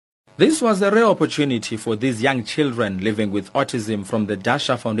This was a rare opportunity for these young children living with autism from the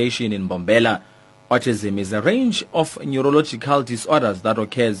Dasha Foundation in Mbombela. Autism is a range of neurological disorders that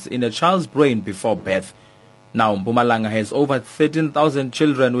occurs in a child's brain before birth. Now, Mpumalanga has over 13,000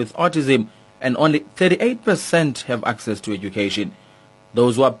 children with autism and only 38% have access to education.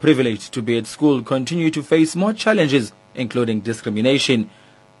 Those who are privileged to be at school continue to face more challenges, including discrimination.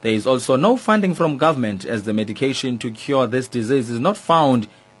 There is also no funding from government as the medication to cure this disease is not found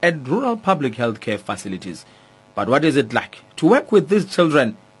at rural public health care facilities. But what is it like to work with these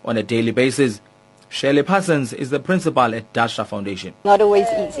children on a daily basis? Shirley Parsons is the principal at Dasha Foundation. Not always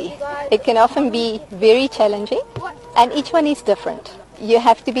easy. It can often be very challenging, and each one is different. You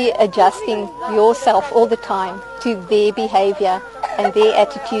have to be adjusting yourself all the time to their behavior and their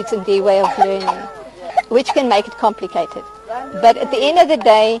attitudes and their way of learning, which can make it complicated. But at the end of the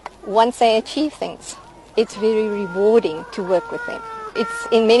day, once they achieve things, it's very rewarding to work with them. It's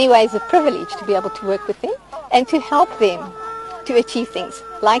in many ways a privilege to be able to work with them and to help them to achieve things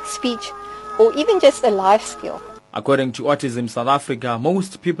like speech or even just a life skill. According to Autism South Africa,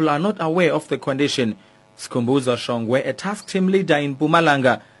 most people are not aware of the condition. Skumbuza Shongwe, a task team leader in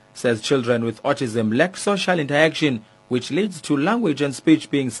Mpumalanga, says children with autism lack social interaction, which leads to language and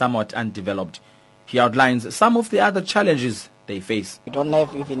speech being somewhat undeveloped. He outlines some of the other challenges they face. We don't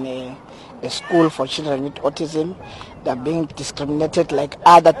have even a school for children with autism. They're being discriminated like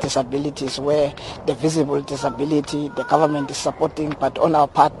other disabilities, where the visible disability the government is supporting, but on our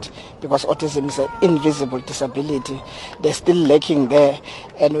part, because autism is an invisible disability, they're still lacking there.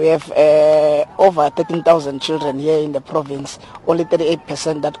 And we have over 13,000 children here in the province, only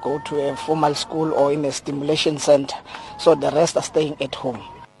 38% that go to a formal school or in a stimulation center, so the rest are staying at home.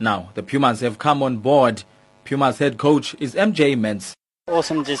 Now, the Pumas have come on board. Pumas head coach is MJ Ments.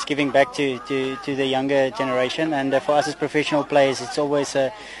 Awesome, just giving back to the younger generation, and for us as professional players, it's always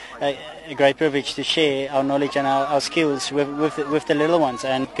a great privilege to share our knowledge and our skills with the little ones,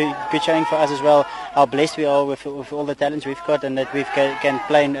 and good showing for us as well how blessed we are with all the talents we've got, and that we can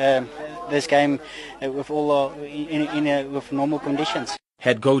play in this game with with normal conditions.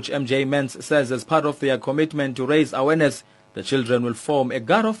 Head coach MJ Ments says as part of their commitment to raise awareness, the children will form a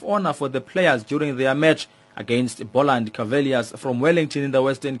guard of honor for the players during their match against Boland Cavaliers from Wellington in the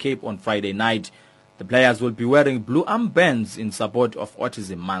Western Cape on Friday night. The players will be wearing blue armbands in support of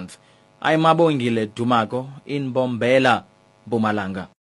Autism Month. I'm Abongile Dumako in Mbombela, Mpumalanga.